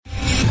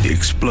the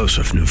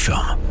explosive new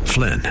film,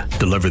 Flynn,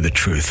 deliver the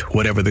truth,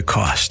 whatever the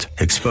cost,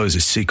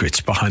 exposes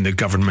secrets behind the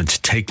government's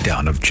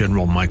takedown of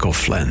General Michael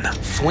Flynn.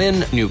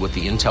 Flynn knew what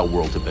the intel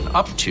world had been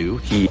up to.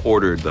 He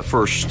ordered the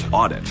first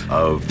audit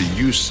of the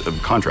use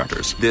of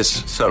contractors.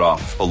 This set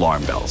off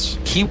alarm bells.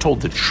 He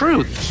told the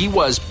truth. He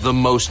was the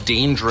most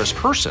dangerous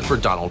person for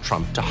Donald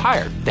Trump to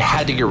hire. They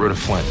had to get rid of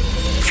Flynn.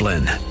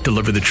 Flynn,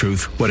 deliver the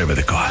truth, whatever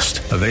the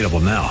cost. Available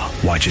now.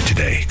 Watch it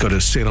today. Go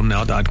to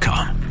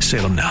salemnow.com.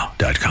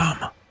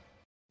 salemnow.com.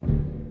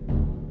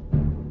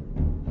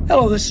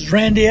 Hello, this is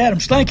Randy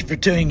Adams. Thank you for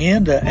tuning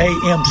in to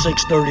AM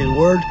 630 The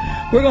Word.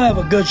 We're going to have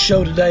a good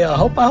show today. I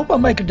hope I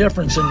make a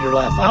difference in your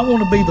life. I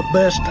want to be the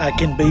best I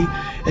can be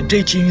at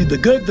teaching you the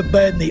good, the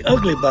bad, and the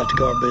ugly about the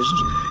car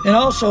business, and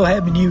also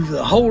having you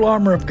the whole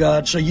armor of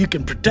God so you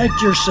can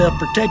protect yourself,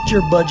 protect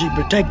your budget,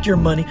 protect your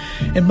money,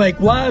 and make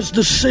wise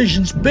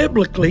decisions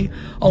biblically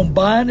on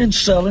buying and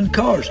selling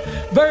cars.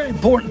 Very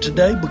important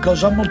today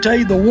because I'm going to tell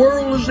you the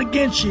world is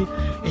against you,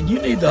 and you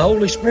need the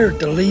Holy Spirit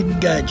to lead and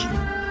guide you.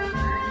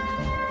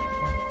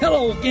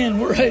 Hello again,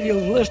 we're radio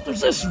listeners.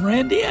 This is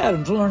Randy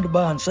Adams,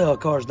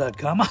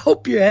 LearnToBuyAndSellCars.com. I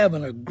hope you're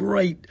having a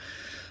great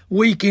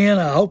weekend.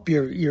 I hope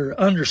you're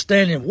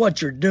understanding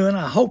what you're doing.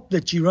 I hope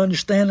that you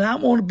understand. I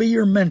want to be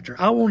your mentor.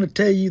 I want to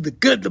tell you the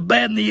good, the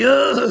bad, and the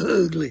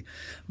ugly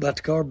about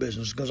the car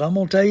business, because I'm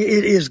going to tell you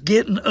it is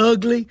getting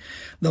ugly.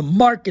 The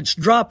market's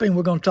dropping.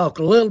 We're going to talk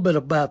a little bit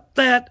about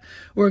that.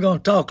 We're going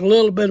to talk a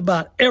little bit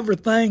about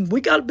everything.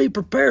 We got to be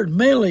prepared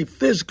mentally,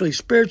 physically,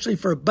 spiritually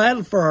for a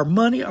battle for our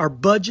money, our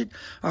budget,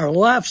 our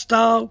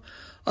lifestyle,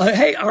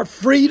 our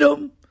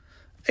freedom.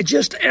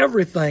 Just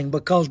everything,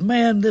 because,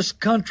 man, this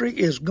country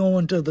is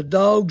going to the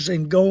dogs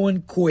and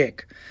going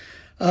quick.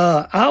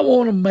 I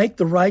want to make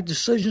the right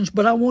decisions,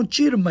 but I want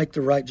you to make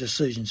the right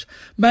decisions.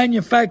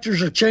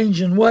 Manufacturers are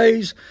changing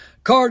ways.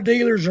 Car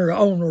dealers are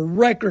on a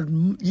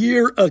record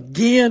year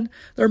again.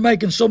 They're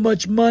making so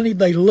much money.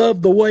 They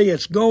love the way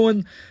it's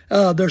going.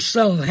 They're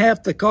selling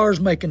half the cars,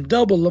 making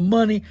double the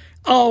money,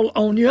 all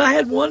on you. I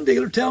had one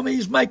dealer tell me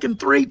he's making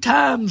 3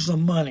 times the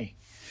money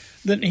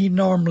than he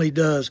normally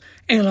does,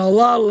 and a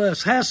lot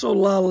less hassle, a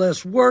lot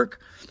less work.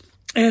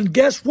 And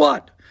guess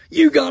what?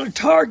 You got a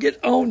target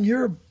on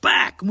your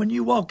back when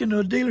you walk into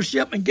a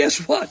dealership, and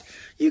guess what?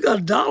 You got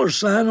a dollar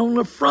sign on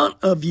the front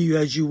of you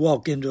as you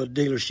walk into a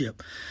dealership.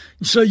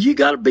 So you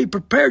got to be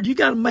prepared. You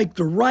got to make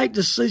the right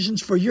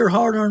decisions for your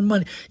hard-earned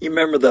money. You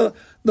remember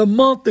the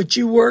month that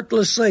you worked,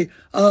 let's say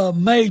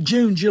May,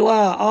 June,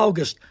 July,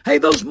 August. Hey,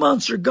 those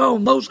months are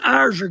gone. Those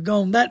hours are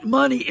gone. That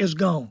money is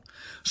gone.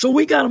 So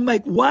we got to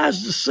make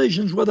wise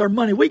decisions with our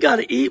money. We got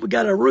to eat. We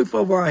got a roof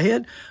over our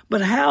head.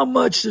 But how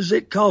much does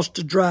it cost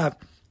to drive?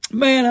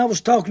 Man, I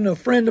was talking to a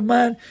friend of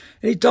mine,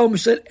 and he told me,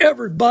 said,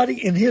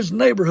 everybody in his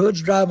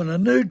neighborhood's driving a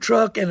new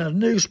truck and a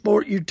new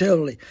sport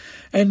utility.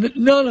 And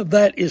none of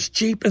that is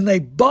cheap. And they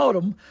bought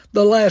them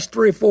the last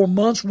 3 or 4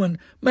 months when,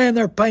 man,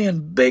 they're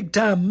paying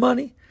big-time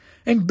money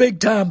and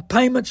big-time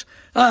payments.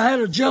 I had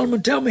a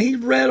gentleman tell me he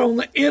read on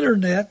the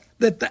internet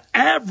that the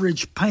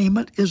average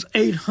payment is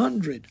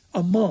 $800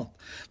 a month.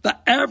 The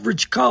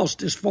average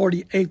cost is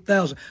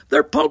 $48,000.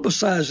 They're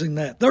publicizing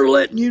that. They're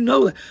letting you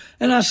know that.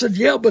 And I said,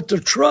 yeah, but the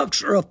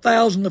trucks are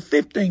 $1,000 to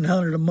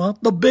 $1,500 a month.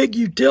 The big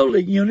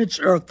utility units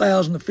are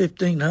 $1,000 to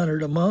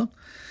 $1,500 a month.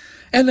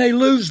 And they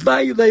lose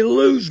value. They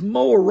lose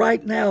more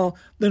right now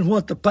than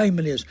what the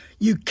payment is.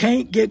 You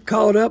can't get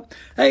caught up.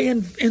 Hey,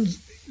 and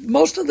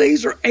most of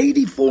these are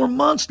 84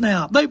 months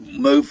now. They've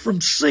moved from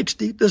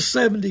 60 to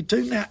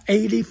 72, now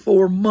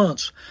 84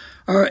 months.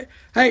 All right.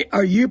 Hey,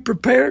 are you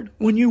prepared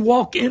when you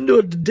walk into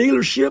a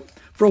dealership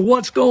for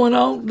what's going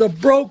on? The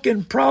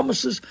broken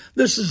promises.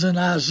 This is in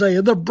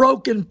Isaiah. The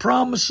broken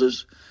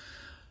promises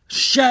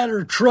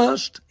shatter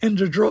trust and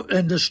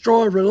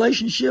destroy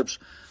relationships,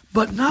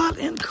 but not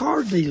in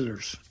car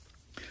dealers.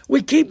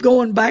 We keep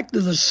going back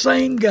to the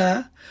same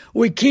guy.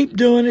 We keep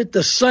doing it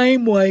the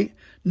same way.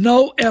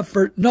 No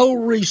effort, no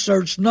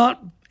research,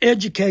 not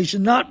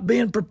education, not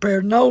being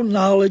prepared, no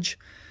knowledge.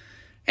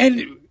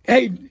 And,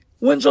 hey,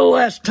 when's the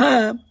last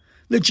time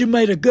that you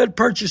made a good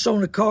purchase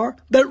on a car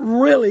that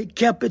really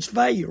kept its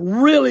value,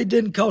 really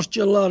didn't cost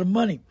you a lot of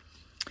money?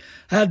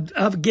 I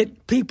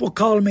get people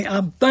calling me.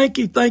 Thank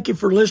you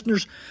for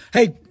listeners.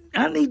 Hey,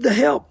 I need the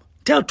help.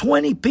 Tell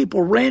 20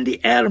 people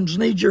Randy Adams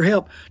needs your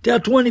help. Tell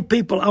 20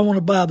 people I want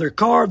to buy their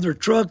car, their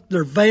truck,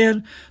 their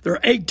van, their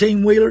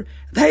 18-wheeler,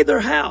 hey,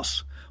 their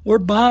house. We're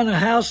buying a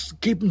house,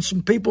 keeping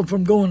some people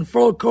from going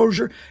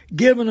foreclosure,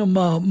 giving them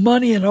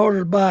money in order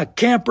to buy a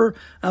camper.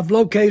 I've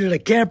located a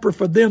camper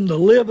for them to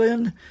live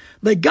in.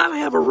 They got to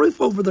have a roof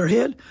over their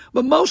head,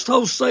 but most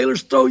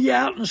wholesalers throw you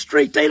out in the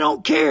street. They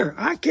don't care.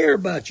 I care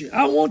about you.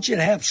 I want you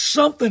to have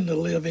something to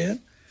live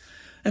in.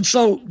 And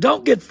so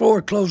don't get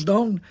foreclosed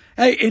on.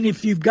 Hey, and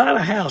if you've got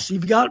a house,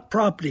 you've got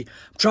property,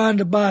 I'm trying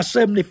to buy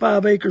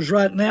 75 acres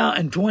right now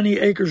and 20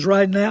 acres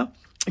right now,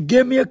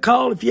 give me a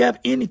call if you have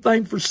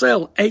anything for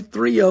sale,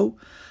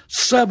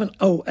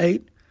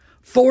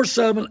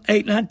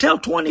 830-708-4789. Tell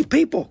 20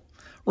 people.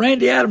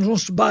 Randy Adams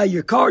wants to buy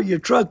your car, your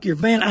truck, your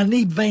van. I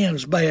need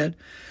vans bad.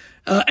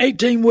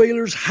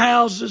 18-wheelers,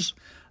 houses,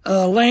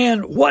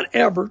 land,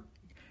 whatever,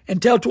 and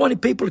tell 20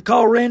 people to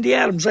call Randy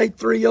Adams,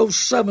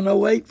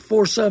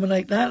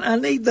 830-708-4789. I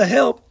need the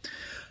help.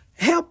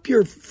 Help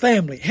your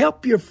family.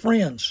 Help your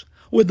friends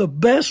with the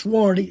best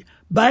warranty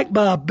backed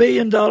by $1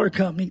 billion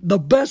company, the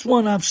best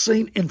one I've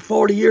seen in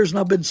 40 years, and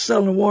I've been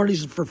selling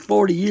warranties for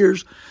 40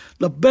 years.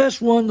 The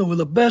best one with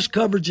the best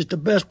coverage at the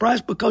best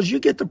price, because you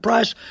get the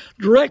price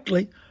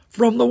directly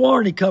from the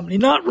warranty company,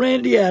 not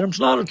Randy Adams,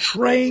 not a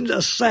trained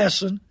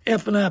assassin,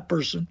 F&I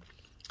person.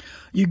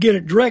 You get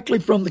it directly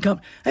from the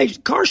company. Hey,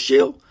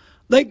 CarShield,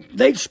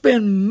 they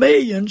spend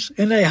millions,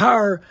 and they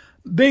hire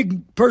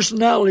big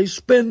personalities,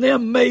 spend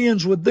them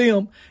millions with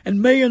them,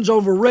 and millions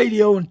over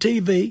radio and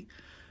TV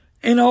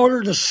in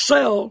order to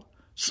sell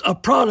a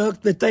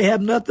product that they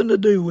have nothing to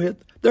do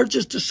with. They're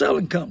just a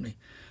selling company.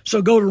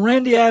 So go to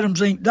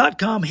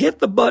randyadamsinc.com, hit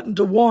the button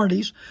to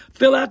warranties,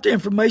 fill out the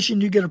information,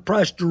 you get a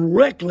price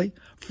directly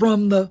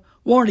from the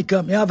warranty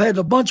company. I've had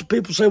a bunch of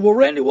people say, well,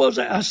 Randy, what was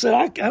that? I said,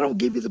 I don't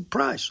give you the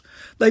price.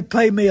 They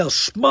pay me a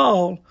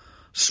small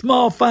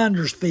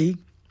finder's fee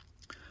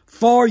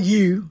for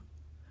you,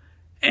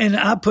 and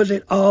I put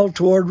it all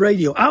toward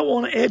radio. I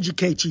want to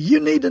educate you. You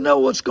need to know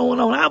what's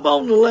going on. I've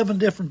owned 11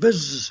 different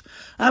businesses.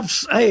 I'm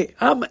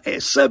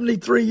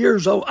 73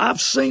 years old. I've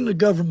seen the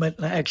government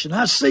in action.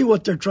 I see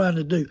what they're trying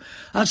to do.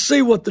 I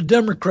see what the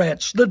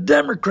Democrats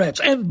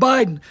and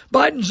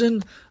Biden's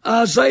in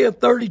Isaiah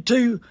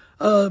 32,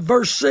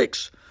 verse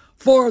 6.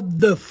 For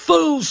the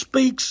fool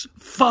speaks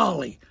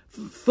folly.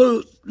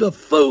 The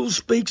fool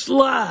speaks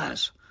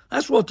lies.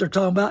 That's what they're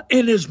talking about.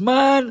 And his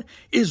mind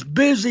is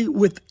busy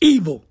with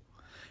evil.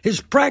 His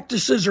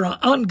practices are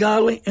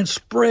ungodly and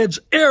spreads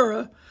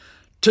error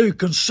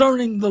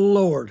concerning the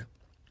Lord.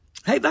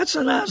 Hey, that's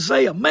in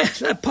Isaiah. Man,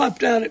 that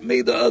popped out at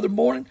me the other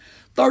morning,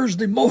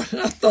 Thursday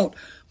morning. I thought,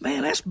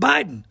 man, that's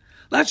Biden.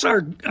 That's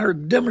our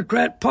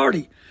Democrat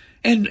Party.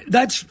 And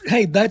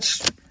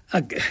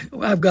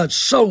I've got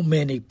so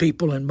many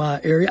people in my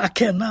area. I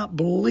cannot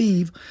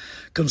believe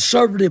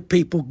conservative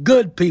people,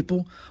 good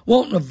people,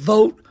 wanting to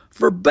vote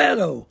for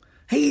Beto.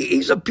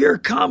 He's a pure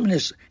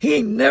communist. He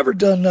ain't never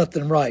done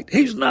nothing right.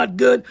 He's not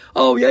good.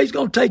 Oh, yeah, he's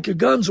going to take your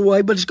guns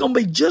away, but it's going to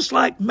be just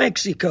like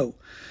Mexico.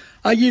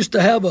 I used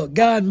to have a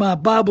guy in my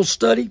Bible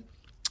study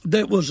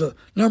that was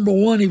number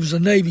one, he was a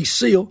Navy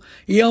SEAL.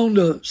 He owned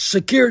a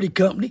security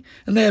company,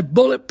 and they had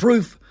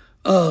bulletproof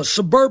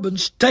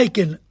Suburbans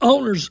taking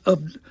owners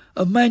of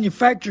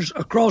manufacturers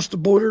across the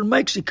border to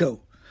Mexico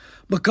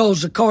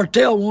because the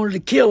cartel wanted to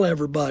kill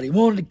everybody,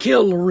 wanted to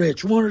kill the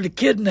rich, wanted to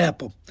kidnap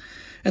them.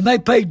 And they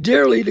paid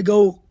dearly to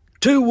go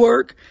to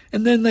work,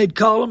 and then they'd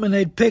call them and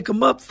they'd pick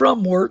them up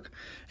from work.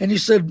 And he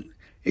said,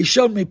 he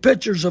showed me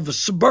pictures of a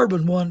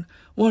Suburban one.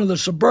 One of the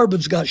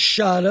Suburbans got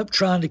shot up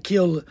trying to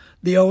kill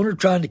the owner,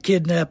 trying to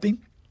kidnap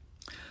him.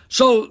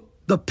 So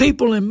the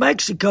people in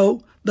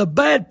Mexico, the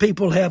bad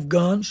people have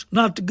guns,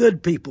 not the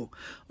good people.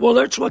 Well,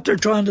 that's what they're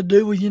trying to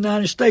do with the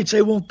United States.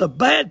 They want the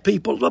bad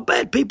people. The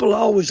bad people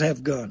always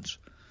have guns.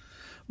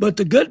 But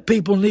the good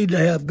people need to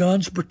have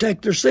guns to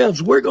protect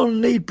themselves. We're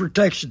going to need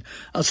protection,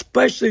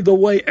 especially the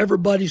way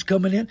everybody's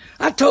coming in.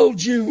 I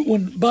told you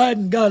when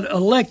Biden got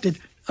elected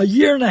a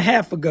year and a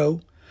half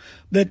ago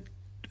that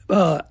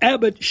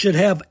Abbott should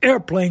have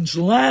airplanes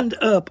lined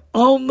up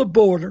on the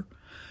border.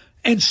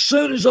 And as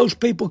soon as those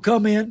people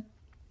come in,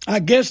 I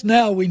guess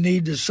now we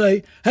need to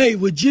say, hey,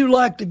 would you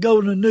like to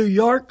go to New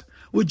York?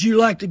 Would you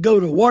like to go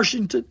to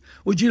Washington?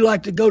 Would you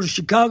like to go to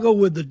Chicago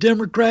with the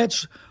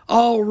Democrats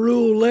all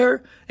rule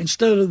there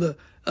instead of the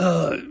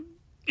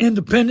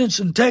independents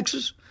in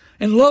Texas?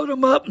 And load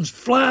them up and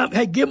fly them.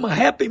 Hey, give them a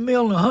Happy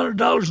Meal and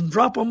 $100 and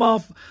drop them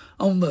off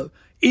on the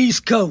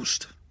East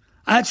Coast.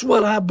 That's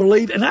what I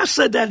believe. And I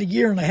said that a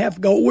year and a half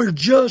ago. We're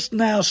just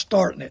now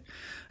starting it.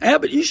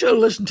 Abbott, you should have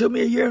listened to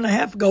me a year and a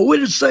half ago.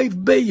 We'd have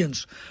saved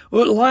billions.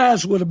 Well,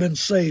 lives would have been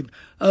saved,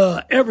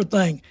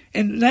 everything.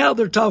 And now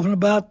they're talking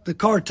about the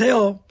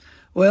cartel.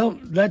 Well,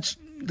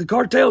 the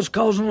cartel's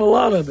causing a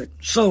lot of it.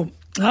 So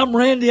I'm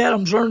Randy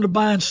Adams,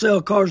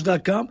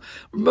 learn-to-buy-and-sell-cars.com.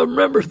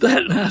 Remember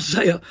that in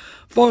Isaiah.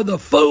 For the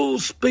fool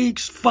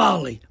speaks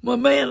folly. Well,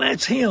 man,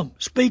 that's him.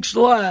 Speaks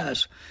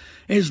lies.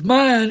 His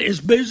mind is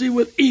busy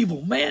with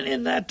evil. Man,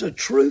 isn't that the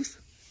truth?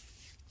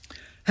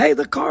 Hey,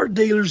 the car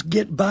dealers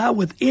get by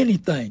with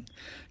anything.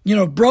 You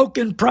know,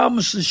 broken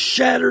promises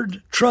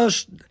shattered,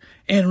 trust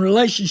and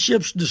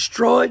relationships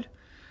destroyed.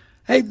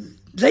 Hey,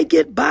 they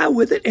get by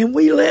with it, and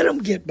we let them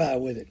get by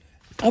with it.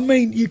 I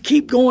mean, you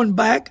keep going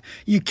back.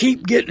 You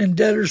keep getting in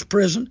debtor's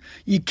prison.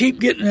 You keep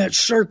getting that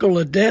circle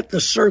of debt,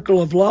 the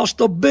circle of loss,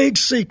 the big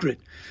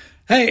secret.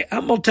 Hey,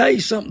 I'm going to tell you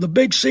something. The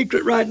big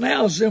secret right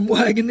now is them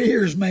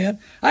Wagoneers, man.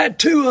 I had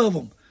 2 of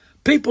them.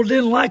 People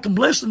didn't like them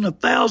less than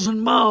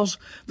 1,000 miles.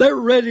 They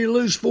were ready to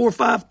lose 4,000 or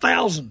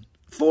 5,000.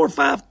 4,000 or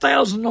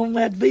 5,000 on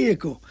that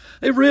vehicle.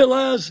 They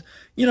realized,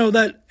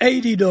 that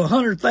 $80,000 to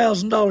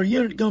 $100,000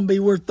 unit going to be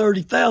worth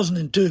 $30,000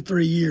 in 2 or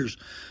 3 years.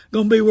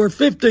 Going to be worth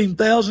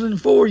 $15,000 in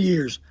 4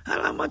 years.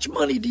 How much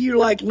money do you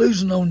like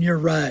losing on your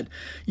ride?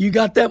 You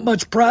got that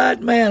much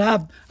pride? Man,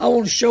 I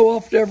want to show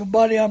off to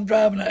everybody I'm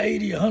driving an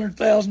 $80,000,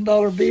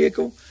 $100,000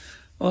 vehicle.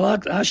 Well,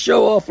 I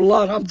show off a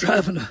lot. I'm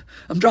driving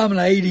an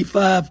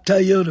 85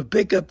 Toyota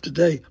pickup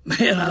today.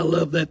 Man, I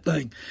love that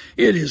thing.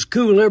 It is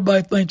cool.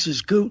 Everybody thinks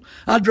it's cool.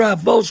 I drive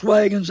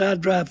Volkswagens. I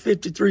drive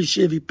 53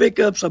 Chevy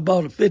pickups. I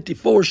bought a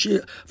 54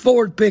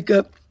 Ford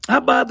pickup. I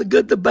buy the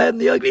good, the bad,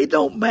 and the ugly. It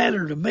don't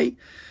matter to me.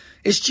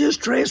 It's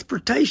just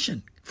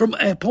transportation from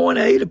point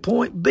A to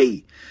point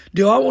B.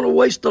 Do I want to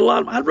waste a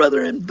lot of I'd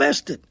rather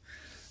invest it.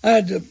 I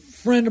had a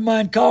friend of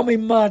mine call me.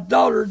 My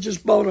daughter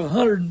just bought a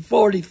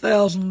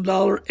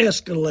 $140,000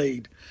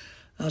 Escalade.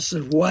 I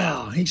said,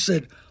 wow. He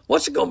said,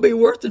 what's it going to be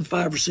worth in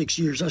 5 or 6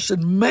 years? I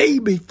said,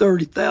 maybe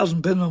 $30,000,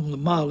 depending on the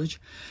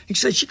mileage. He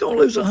said, she's going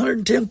to lose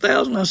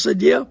 $110,000. I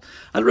said, yeah,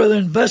 I'd rather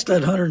invest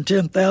that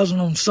 $110,000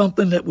 on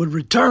something that would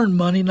return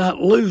money, not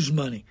lose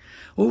money.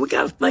 Well, we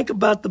got to think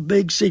about the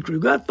big secret.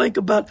 We got to think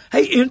about,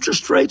 hey,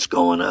 interest rates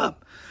going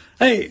up.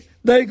 Hey,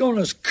 they're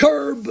going to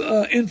curb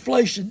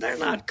inflation. They're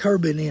not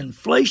curbing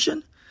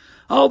inflation.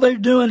 All they're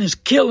doing is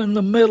killing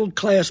the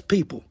middle-class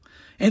people,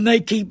 and they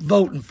keep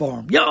voting for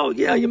them. Yeah,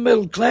 you're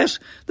middle class.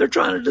 They're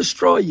trying to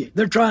destroy you.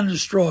 They're trying to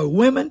destroy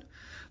women.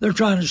 They're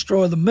trying to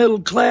destroy the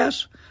middle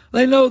class.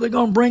 They know they're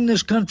going to bring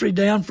this country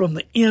down from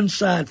the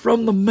inside,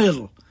 from the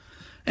middle,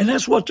 and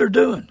that's what they're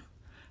doing.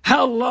 We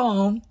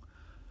long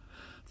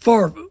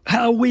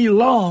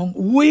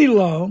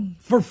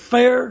for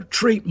fair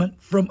treatment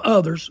from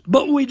others,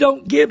 but we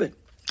don't give it.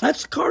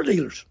 That's the car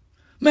dealers.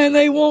 Man,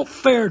 they want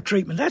fair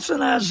treatment. That's in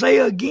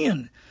Isaiah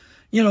again,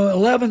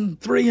 11,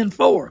 3 and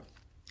 4.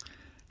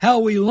 How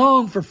we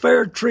long for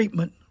fair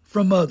treatment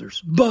from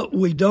others, but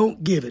we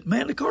don't give it.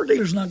 Man, the car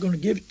dealer's not going to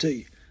give it to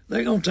you.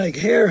 They're going to take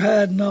hair,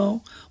 hide, and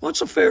all.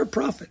 What's a fair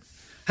profit?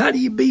 How do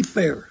you be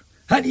fair?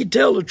 How do you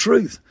tell the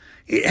truth?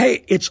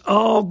 Hey, it's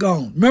all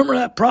gone. Remember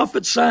that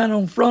profit sign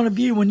on front of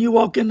you when you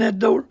walk in that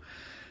door?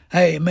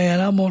 Hey,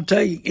 man, I'm going to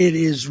tell you, it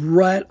is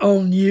right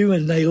on you,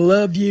 and they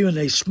love you, and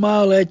they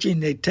smile at you,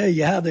 and they tell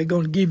you how they're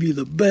going to give you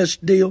the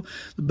best deal,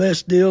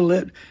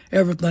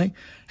 everything.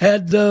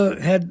 Had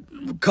a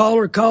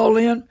caller call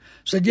in,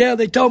 said, yeah,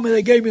 they told me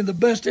they gave me the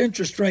best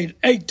interest rate,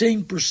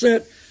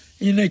 18%,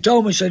 and they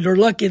told me, said they're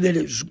lucky that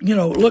it was,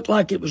 looked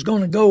like it was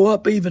going to go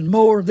up even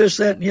more, this,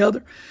 that, and the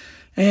other.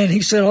 And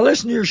he said, I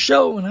listened to your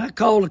show, and I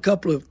called a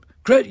couple of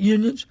credit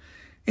unions,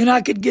 and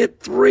I could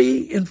get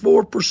 3% and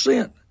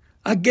 4%.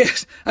 I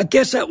guess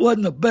that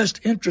wasn't the best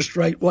interest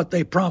rate, what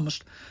they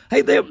promised.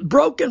 Hey, they're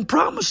broken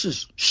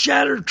promises,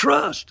 shattered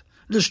trust,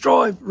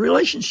 destroy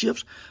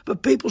relationships,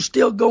 but people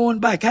still going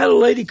back. Had a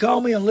lady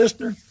call me, a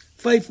listener,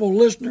 faithful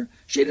listener.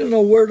 She didn't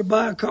know where to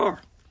buy a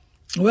car.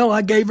 Well,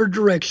 I gave her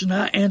direction.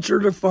 I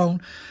answered her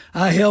phone.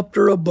 I helped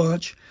her a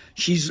bunch.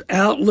 She's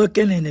out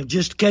looking, and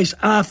just in case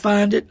I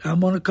find it, I'm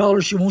going to call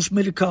her. She wants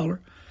me to call her.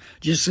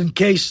 Just in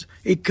case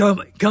it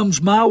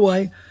comes my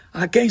way.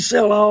 I can't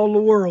sell all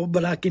the world,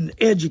 but I can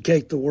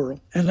educate the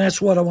world. And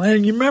that's what I want.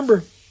 And you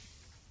remember,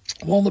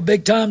 one of the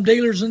big-time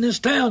dealers in this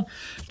town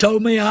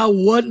told me I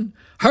wasn't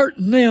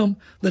hurting them,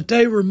 that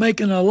they were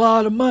making a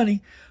lot of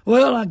money.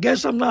 Well, I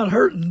guess I'm not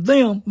hurting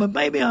them, but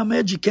maybe I'm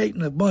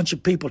educating a bunch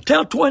of people.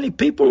 Tell 20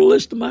 people to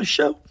listen to my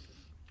show.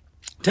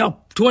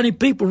 Tell 20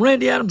 people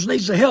Randy Adams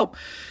needs the help.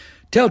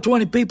 Tell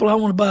 20 people I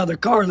want to buy their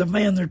car, their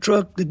van, their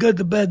truck, the good,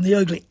 the bad, and the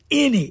ugly,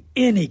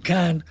 any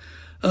kind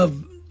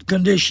of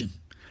condition.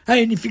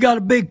 Hey, and if you got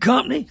a big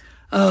company,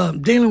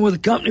 dealing with a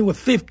company with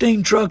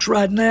 15 trucks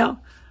right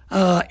now,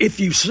 if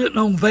you're sitting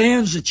on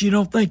vans that you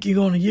don't think you're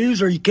going to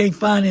use or you can't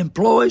find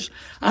employees,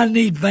 I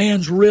need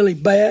vans really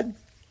bad.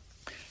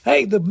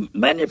 Hey, the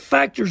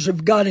manufacturers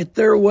have got it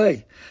their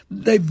way.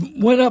 They've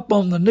went up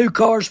on the new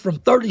cars from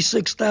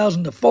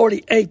 $36,000 to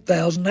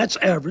 $48,000. That's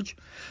average.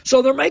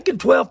 So they're making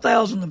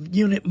 $12,000 a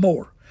unit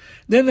more.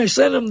 Then they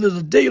send them to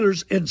the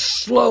dealers in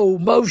slow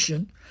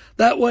motion.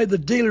 That way the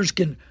dealers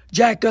can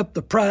jack up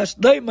the price.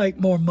 They make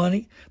more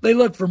money. They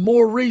look for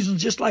more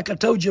reasons, just like I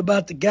told you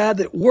about the guy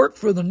that worked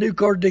for the new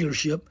car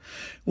dealership.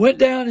 Went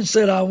down and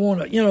said, I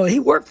want to, he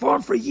worked for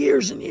them for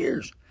years and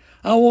years.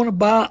 I want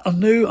to I'm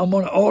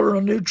going to order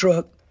a new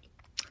truck.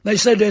 They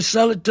said they'd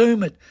sell it to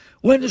him at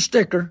window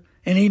sticker,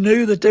 and he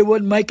knew that they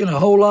wasn't making a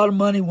whole lot of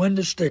money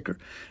window sticker.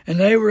 And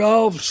they were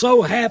all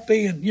so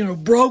happy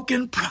and,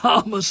 broken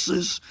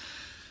promises.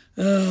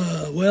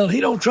 Well, he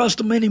don't trust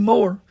them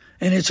anymore,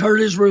 and it's hurt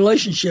his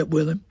relationship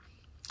with him.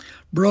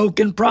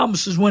 Broken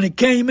promises. When it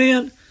came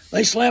in,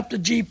 they slapped a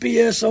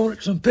GPS on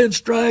it, some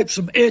pinstripes,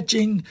 some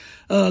etching,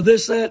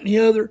 this, that, and the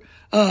other,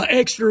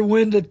 extra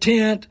window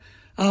tint.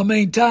 Time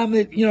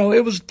that,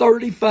 it was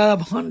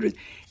 $3,500,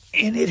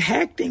 and it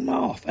hacked him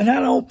off. And I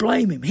don't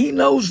blame him. He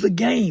knows the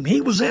game.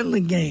 He was in the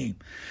game.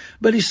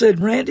 But he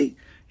said, Randy,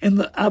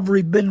 I've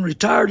been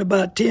retired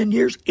about 10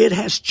 years. It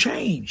has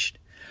changed.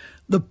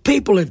 The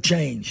people have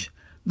changed.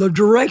 The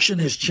direction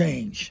has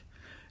changed.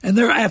 And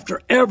they're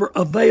after every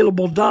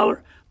available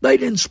dollar. They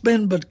didn't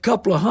spend but a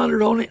couple of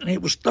hundred on it, and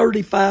it was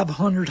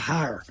 $3,500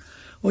 higher.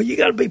 Well, you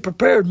got to be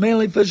prepared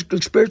mentally,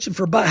 physically, spiritually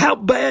for how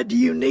bad do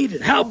you need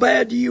it? How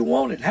bad do you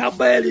want it? How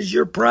bad is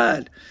your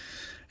pride?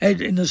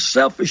 And the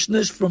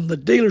selfishness from the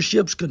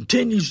dealerships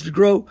continues to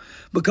grow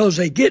because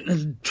they get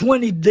into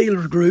 20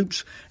 dealer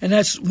groups, and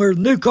that's where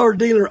new car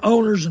dealer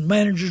owners and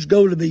managers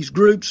go to these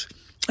groups,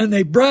 and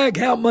they brag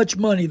how much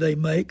money they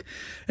make,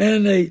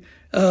 and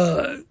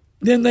then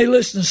they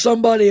listen to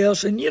somebody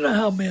else, and you know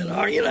how men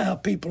are, you know how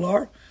people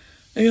are.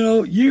 You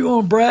know, you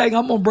going to brag,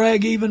 I'm going to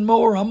brag even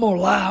more, I'm going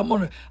to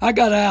lie, I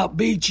got to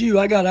outbeat you,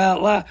 I got to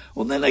outlie.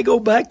 Well, then they go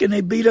back and they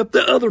beat up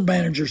the other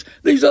managers.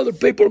 These other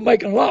people are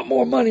making a lot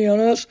more money on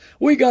us.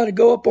 We got to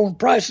go up on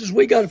prices.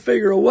 We got to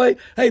figure a way.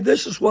 Hey,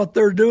 this is what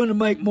they're doing to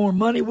make more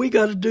money. We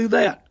got to do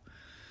that.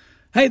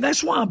 Hey,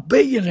 that's why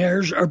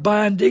billionaires are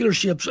buying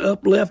dealerships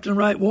up left and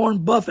right.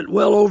 Warren Buffett,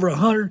 well over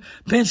 100.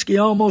 Penske,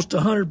 almost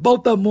 100.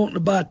 Both of them wanting to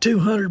buy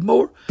 200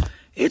 more.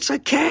 It's a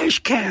cash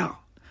cow.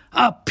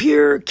 A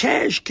pure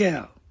cash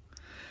cow.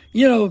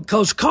 You know,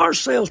 because car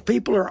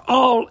salespeople are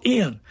all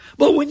in.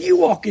 But when you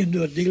walk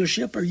into a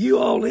dealership, are you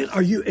all in?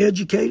 Are you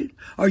educated?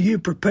 Are you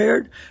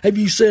prepared? Have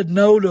you said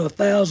no to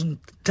 1,000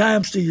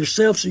 times to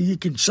yourself so you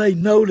can say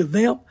no to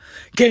them?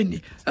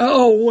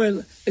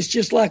 Well, it's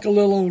just like a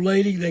little old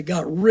lady that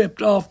got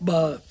ripped off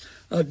by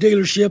a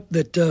dealership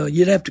that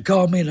you'd have to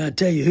call me and I'd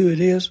tell you who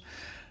it is.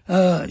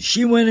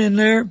 She went in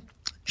there.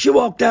 She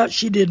walked out.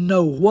 She didn't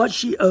know what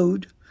she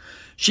owed.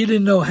 She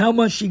didn't know how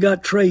much she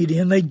got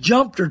trade-in. They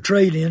jumped her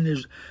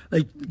trade-in.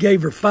 They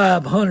gave her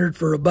 $500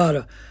 for about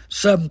a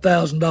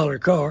 $7,000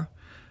 car.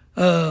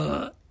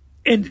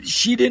 And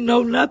she didn't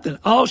know nothing.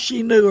 All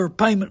she knew, her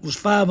payment was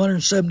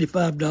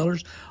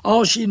 $575.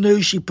 All she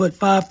knew, she put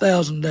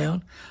 $5,000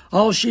 down.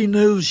 All she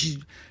knew, she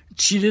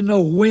didn't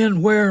know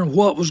when, where, and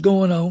what was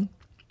going on.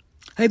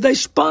 Hey, they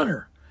spun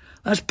her.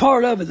 That's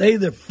part of it. They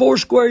either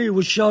foursquare you,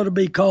 which ought to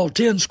be called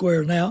 10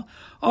 square now,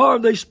 or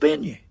they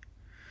spin you.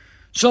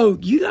 So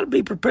you got to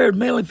be prepared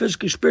mentally,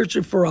 physically,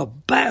 spiritually for a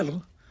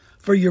battle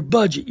for your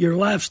budget, your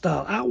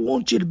lifestyle. I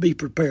want you to be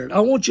prepared. I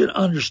want you to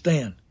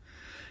understand.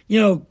 You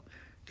know,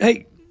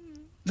 hey,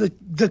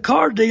 the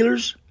car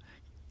dealers,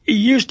 it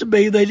used to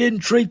be they didn't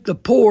treat the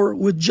poor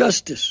with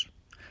justice,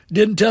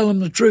 didn't tell them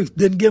the truth,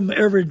 didn't give them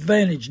every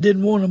advantage,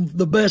 didn't want them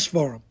the best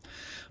for them.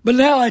 But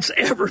now it's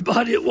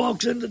everybody that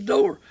walks in the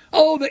door.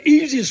 Oh, the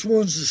easiest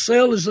ones to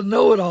sell is the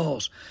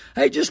know-it-alls.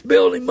 Hey, just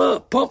build him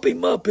up, pump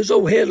him up. His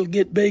old head will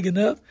get big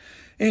enough.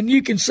 And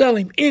you can sell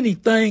him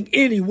anything,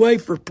 anyway,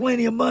 for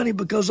plenty of money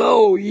because,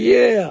 oh,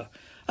 yeah,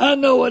 I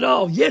know it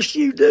all. Yes,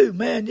 you do,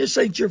 man. This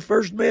ain't your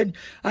first man.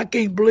 I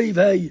can't believe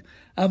how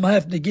I'm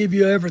having to give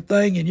you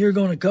everything, and you're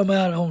going to come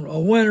out on a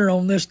winner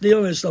on this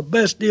deal. It's the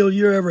best deal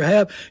you ever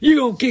have. You're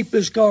going to keep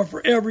this car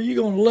forever.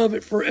 You're going to love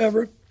it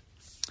forever.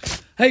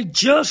 Hey,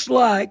 just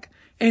like,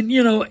 and,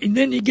 you know, and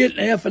then you get in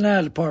the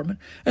F&I department,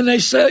 and they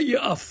sell you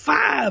a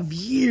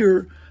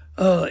 5-year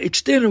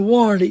extended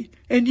warranty,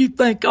 and you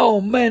think, oh,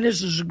 man,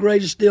 this is the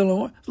greatest deal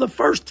on it. The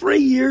first 3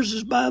 years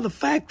is by the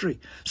factory.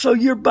 So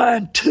you're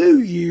buying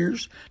 2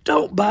 years.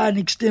 Don't buy an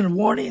extended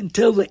warranty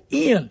until the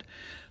end.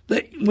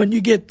 When you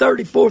get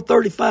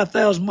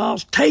 35,000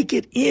 miles, take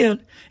it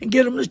in and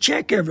get them to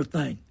check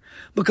everything.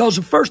 Because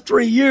the first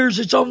 3 years,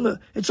 it's on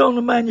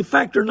the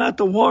manufacturer, not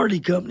the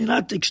warranty company,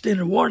 not the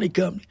extended warranty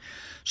company.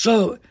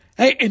 So,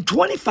 hey, and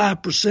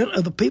 25%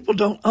 of the people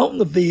don't own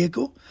the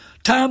vehicle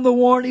time the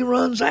warranty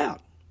runs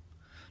out.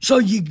 So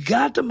you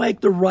got to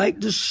make the right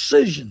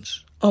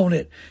decisions on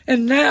it.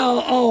 And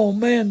now, oh,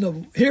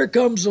 man, here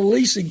comes the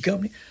leasing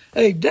company.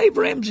 Hey, Dave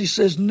Ramsey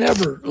says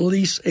never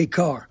lease a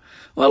car.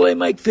 Well, they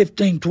make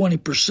 15,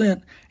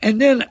 20%.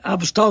 And then I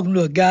was talking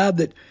to a guy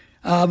that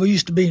we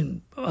used to be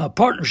in a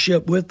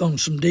partnership with on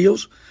some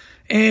deals,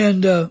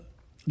 and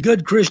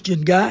good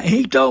Christian guy. And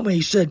he told me,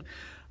 he said,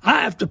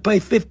 I have to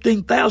pay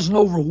 $15,000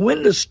 over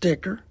window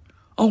sticker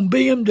on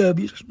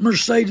BMWs,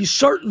 Mercedes,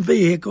 certain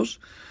vehicles,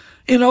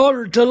 in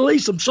order to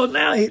lease them. So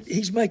now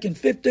he's making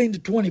 15 to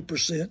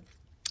 20%,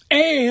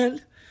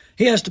 and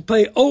he has to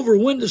pay over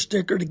window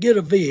sticker to get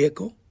a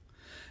vehicle,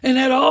 and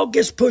that all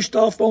gets pushed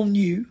off on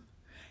you.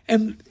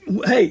 And,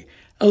 hey,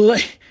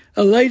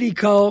 a lady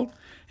called,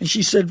 and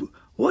she said,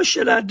 what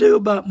should I do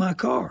about my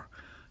car?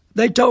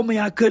 They told me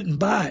I couldn't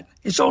buy it.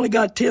 It's only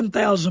got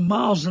 10,000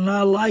 miles, and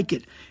I like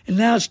it, and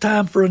now it's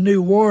time for a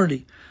new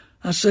warranty.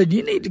 I said,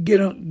 you need to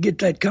get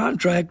that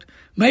contract,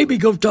 maybe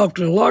go talk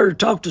to the lawyer,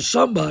 talk to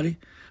somebody,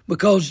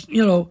 because,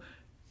 you know,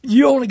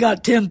 you only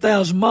got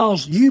 10,000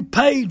 miles. You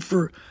paid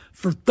for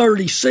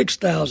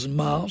 36,000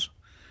 miles,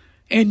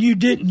 and you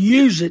didn't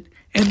use it,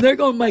 and they're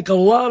going to make a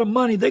lot of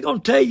money. They're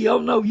going to tell you, oh,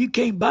 no, you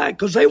can't buy it,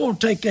 because they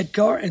want to take that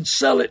car and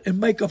sell it and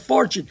make a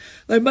fortune.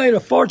 They made a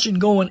fortune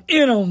going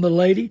in on the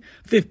lady,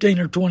 15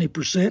 or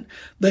 20%.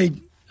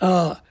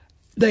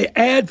 They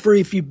add for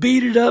if you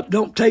beat it up,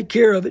 don't take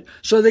care of it.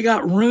 So they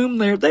got room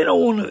there. They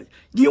don't want to.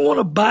 Do you want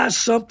to buy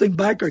something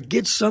back or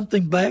get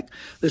something back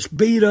that's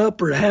beat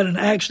up or had an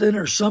accident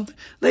or something?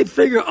 They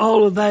figure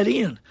all of that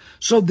in.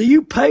 So do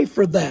you pay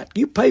for that?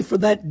 You pay for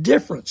that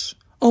difference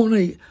on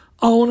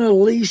on a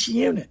lease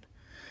unit.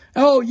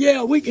 Oh,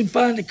 yeah, we can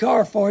find a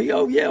car for you.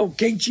 Oh, yeah,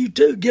 can't you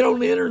too? Get on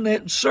the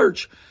internet and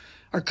search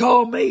or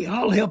call me.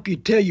 I'll help you,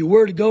 tell you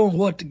where to go and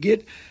what to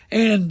get.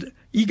 And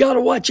you got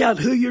to watch out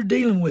who you're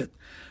dealing with.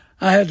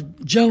 I had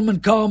a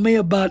gentleman call me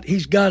about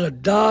he's got a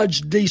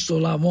Dodge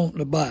Diesel I'm wanting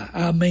to buy.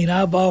 I mean,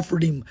 I've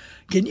offered him,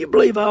 can you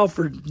believe I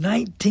offered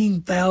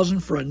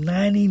 $19,000 for a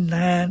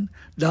 99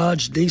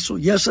 Dodge Diesel?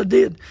 Yes, I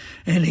did.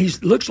 And he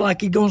looks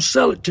like he's going to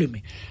sell it to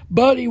me.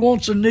 But he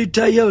wants a new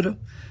Toyota,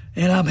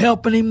 and I'm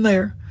helping him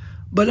there.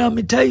 But let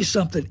me tell you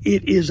something.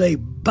 It is a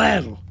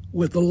battle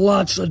with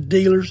lots of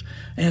dealers,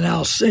 and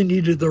I'll send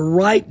you to the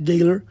right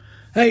dealer.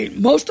 Hey,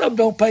 most of them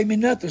don't pay me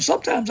nothing.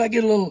 Sometimes I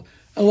get a little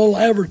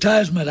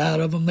advertisement out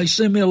of them. They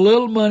send me a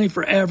little money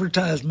for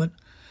advertisement,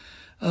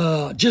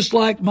 just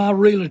like my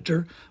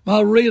realtor. My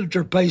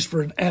realtor pays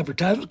for an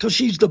advertisement because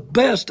she's the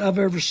best I've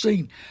ever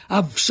seen.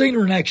 I've seen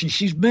her in action.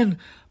 She's been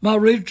my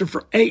realtor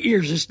for 8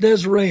 years. It's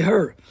Desiree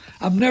Herr.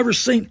 I've never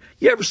seen,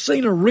 you ever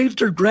seen a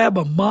realtor grab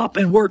a mop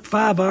and work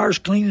 5 hours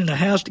cleaning a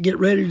house to get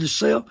ready to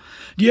sell?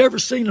 Do you ever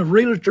seen a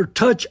realtor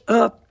touch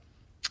up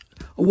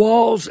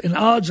walls and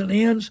odds and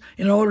ends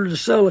in order to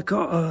sell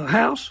a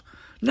house?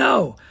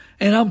 No.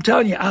 And I'm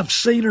telling you, I've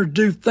seen her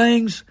do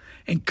things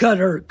and cut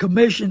her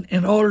commission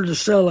in order to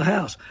sell a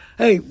house.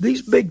 Hey,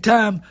 these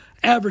big-time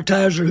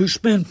advertisers who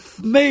spend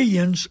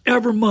millions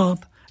every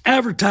month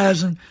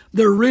advertising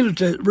their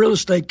real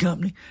estate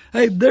company,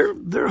 hey, they're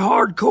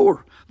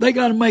hardcore. They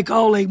got to make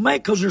all they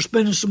make because they're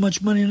spending so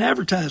much money in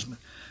advertisement.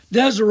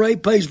 Desiree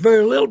pays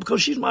very little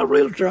because she's my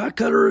realtor. I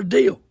cut her a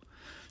deal.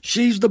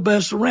 She's the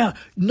best around.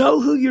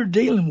 Know who you're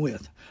dealing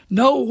with.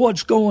 Know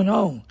what's going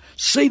on.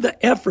 See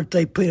the effort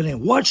they put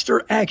in. Watch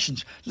their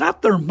actions,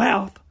 not their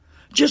mouth.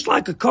 Just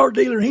like a car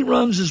dealer, he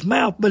runs his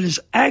mouth, but his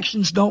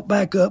actions don't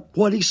back up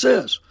what he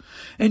says.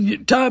 And the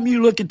time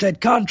you look at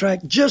that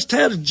contract, just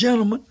had a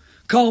gentleman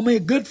call me, a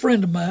good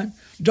friend of mine.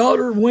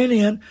 Daughter went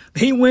in.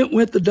 He went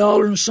with the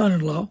daughter and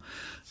son-in-law.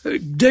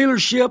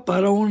 Dealership,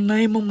 I don't want to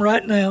name them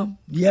right now.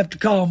 You have to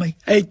call me,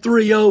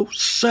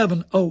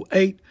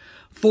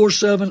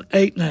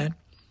 830-708-4789.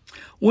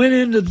 Went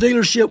into the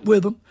dealership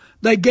with them.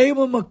 They gave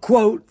them a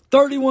quote,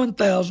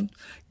 $31,000.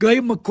 Gave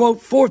them a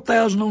quote,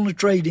 $4,000 on the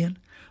trade-in.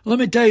 Let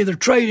me tell you, their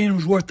trade-in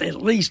was worth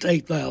at least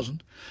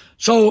 $8,000.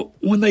 So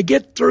when they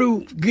get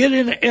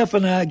into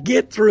F&I,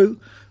 get through,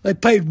 they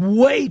paid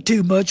way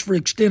too much for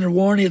extended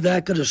warranty that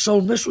I could have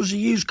sold them. This was a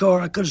used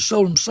car. I could have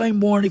sold them same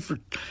warranty for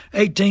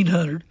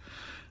 $1,800.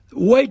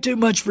 Way too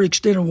much for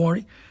extended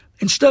warranty.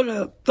 Instead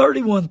of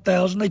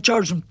 $31,000, they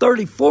charged them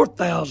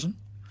 $34,000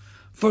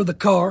 for the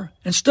car.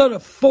 Instead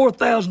of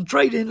 $4,000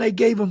 trade-in, they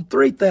gave them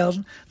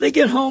 $3,000. They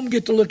get home,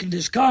 get to look at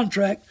this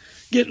contract,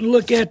 get to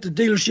look at the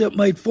dealership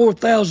made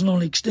 $4,000 on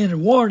the extended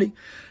warranty,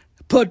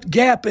 put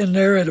Gap in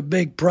there at a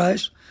big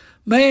price.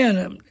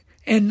 Man,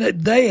 and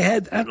they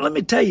had, let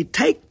me tell you,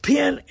 take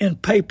pen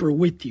and paper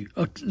with you,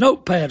 a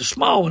notepad, a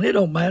small one, it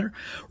don't matter.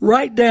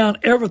 Write down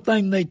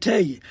everything they tell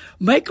you.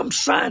 Make them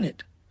sign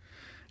it.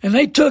 And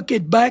they took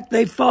it back.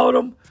 They fought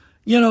them.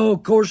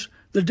 Of course,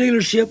 the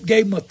dealership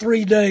gave them a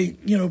 3-day,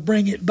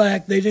 bring it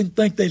back. They didn't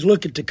think they'd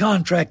look at the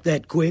contract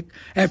that quick.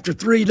 After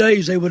 3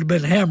 days, they would have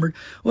been hammered.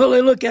 Well,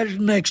 they look at it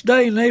the next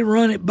day, and they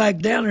run it back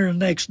down there the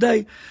next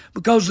day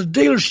because the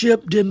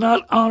dealership did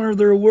not honor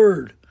their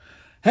word.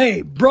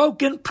 Hey,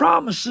 broken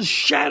promises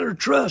shatter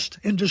trust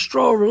and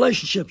destroy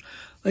relationships.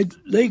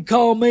 They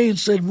called me and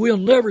said, we'll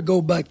never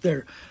go back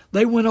there.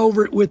 They went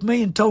over it with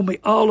me and told me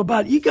all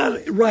about it. You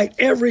got to write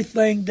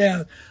everything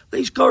down.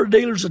 These car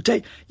dealers will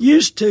take. I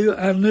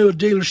knew a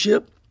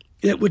dealership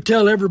that would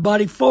tell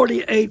everybody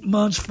 48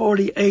 months,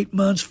 48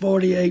 months,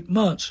 48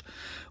 months.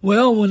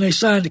 Well, when they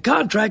signed the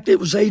contract, it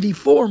was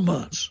 84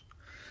 months.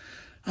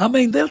 I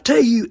mean, they'll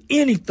tell you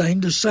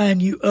anything to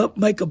sign you up,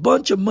 make a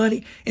bunch of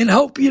money, and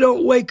hope you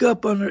don't wake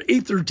up under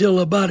ether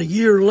till about a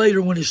year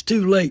later when it's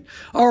too late,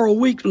 or a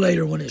week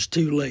later when it's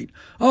too late,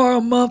 or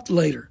a month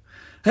later.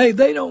 Hey,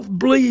 they don't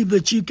believe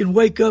that you can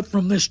wake up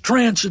from this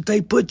trance that they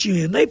put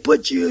you in. They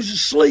put you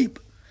asleep.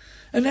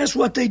 And that's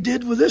what they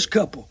did with this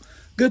couple.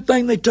 Good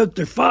thing they took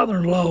their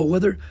father-in-law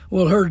with her,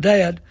 her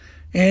dad,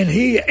 and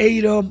he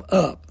ate them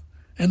up.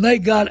 And they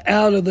got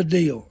out of the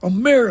deal. A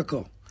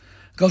miracle.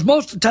 Because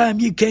most of the time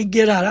you can't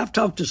get out. I've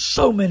talked to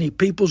so many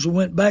people who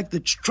went back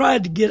that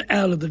tried to get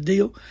out of the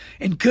deal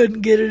and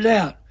couldn't get it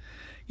out.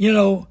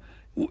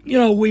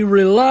 We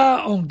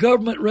rely on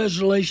government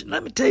legislation.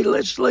 Let me tell you,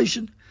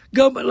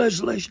 government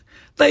legislation.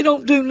 They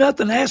don't do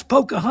nothing. Ask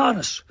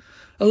Pocahontas,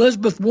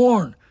 Elizabeth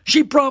Warren.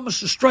 She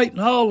promised to straighten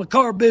all the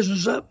car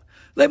business up.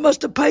 They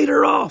must have paid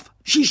her off.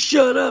 She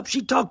shut up.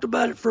 She talked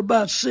about it for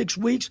about 6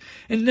 weeks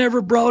and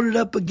never brought it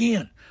up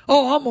again.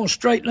 Oh, I'm going to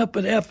straighten up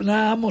at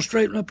F&I. I'm going to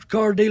straighten up the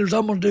car dealers.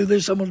 I'm going to do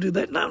this. I'm going to do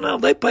that. No,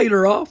 they paid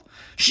her off.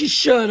 She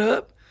shut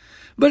up.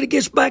 But it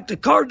gets back to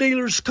car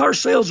dealers. Car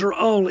sales are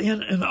all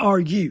in and are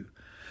you.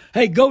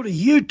 Hey, go to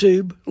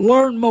YouTube.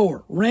 Learn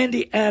more.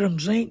 Randy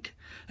Adams, Inc.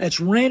 That's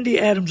Randy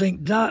Adams,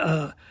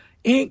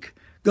 Inc.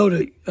 Go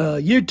to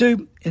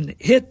YouTube and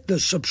hit the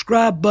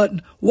subscribe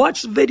button.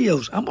 Watch the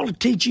videos. I'm going to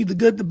teach you the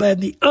good, the bad,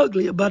 and the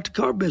ugly about the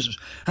car business.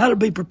 How to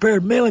be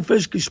prepared mentally,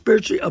 physically,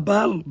 spiritually, a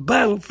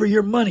battle for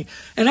your money.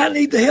 And I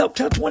need the help.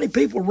 Tell 20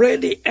 people.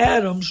 Randy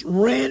Adams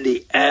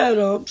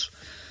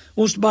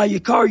wants to buy your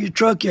car, your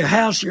truck, your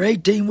house, your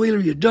 18-wheeler,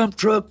 your dump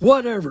truck,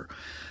 whatever.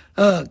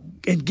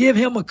 And give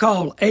him a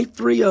call,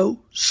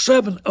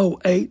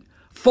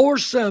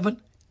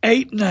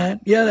 830-708-4789.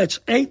 Yeah, that's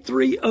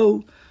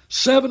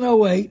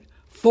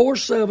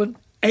 830-708-4789.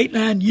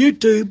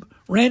 YouTube,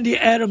 Randy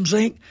Adams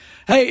Inc.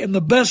 Hey, and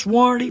the best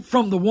warranty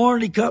from the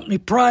warranty company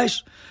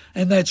price,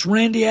 and that's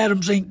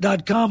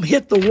randyadamsinc.com.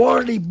 Hit the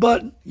warranty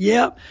button.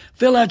 Yeah,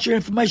 fill out your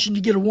information.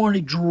 You get a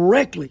warranty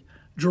directly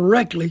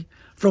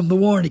from the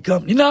warranty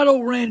company. Not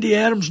old Randy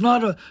Adams,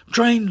 not a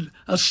trained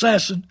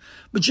assassin,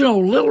 but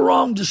little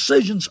wrong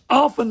decisions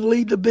often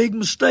lead to big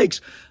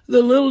mistakes.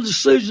 The little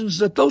decisions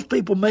that those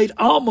people made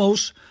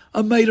almost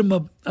made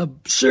them a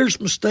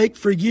serious mistake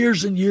for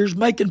years and years,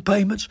 making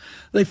payments.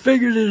 They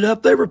figured it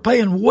up. They were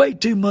paying way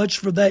too much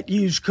for that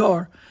used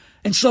car.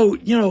 And so,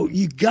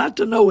 you got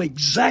to know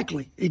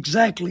exactly, you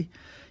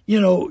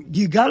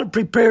got to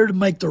prepare to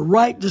make the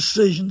right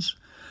decisions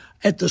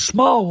at the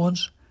small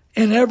ones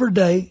and every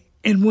day.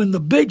 And when the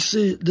big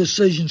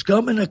decisions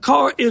come, and a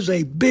car is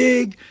a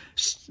big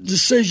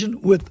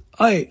decision with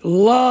a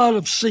lot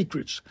of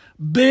secrets,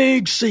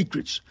 big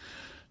secrets.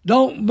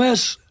 Don't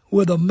mess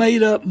with a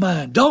made-up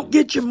mind. Don't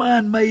get your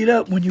mind made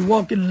up when you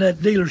walk into that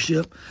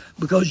dealership,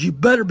 because you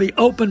better be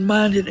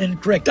open-minded and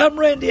correct. I'm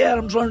Randy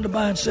Adams,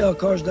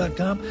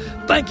 LearnToBuyAndSellCars.com.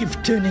 Thank you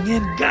for tuning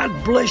in.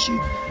 God bless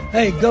you.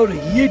 Hey, go to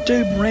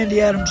YouTube,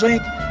 Randy Adams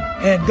Inc.,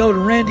 and go to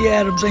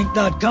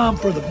randyadamsinc.com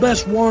for the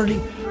best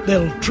warranty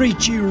that'll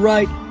treat you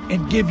right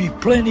and give you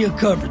plenty of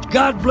coverage.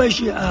 God bless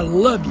you. I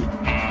love you.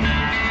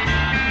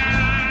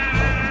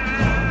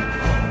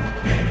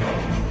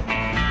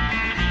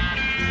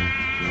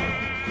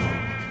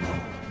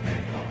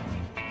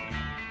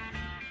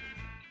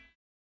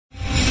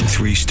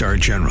 Three-star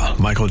General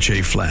Michael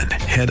J. Flynn,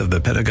 head of the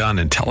Pentagon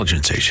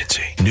Intelligence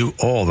Agency, knew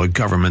all the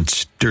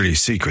government's dirty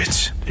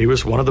secrets. He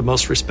was one of the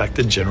most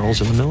respected generals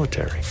in the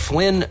military.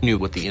 Flynn knew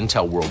what the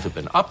intel world had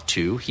been up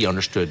to. He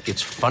understood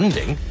its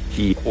funding.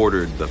 He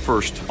ordered the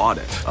first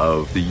audit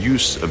of the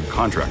use of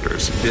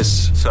contractors.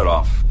 This set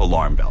off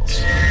alarm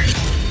bells.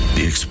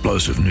 The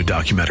explosive new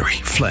documentary,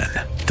 Flynn,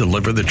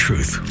 Deliver the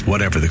Truth,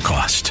 Whatever the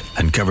Cost,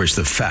 uncovers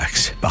the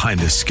facts behind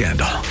this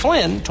scandal.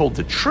 Flynn told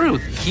the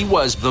truth. He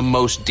was the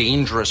most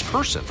dangerous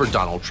person for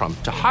Donald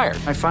Trump to hire.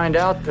 I find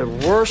out the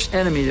worst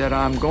enemy that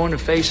I'm going to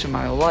face in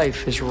my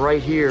life is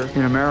right here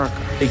in America.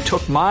 They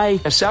took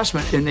my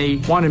assessment and they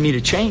wanted me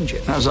to change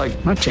it. And I was like,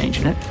 I'm not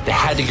changing it. They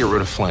had to get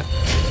rid of Flynn.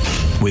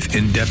 With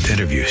in-depth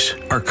interviews,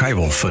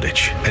 archival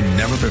footage, and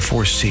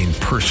never-before-seen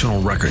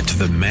personal records of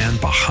the man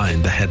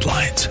behind the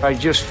headlines. I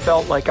just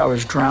felt like I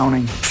was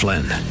drowning.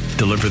 Flynn,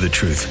 Deliver the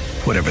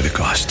Truth, Whatever the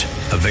Cost.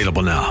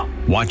 Available now.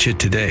 Watch it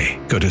today.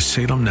 Go to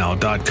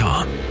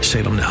salemnow.com.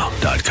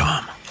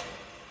 salemnow.com.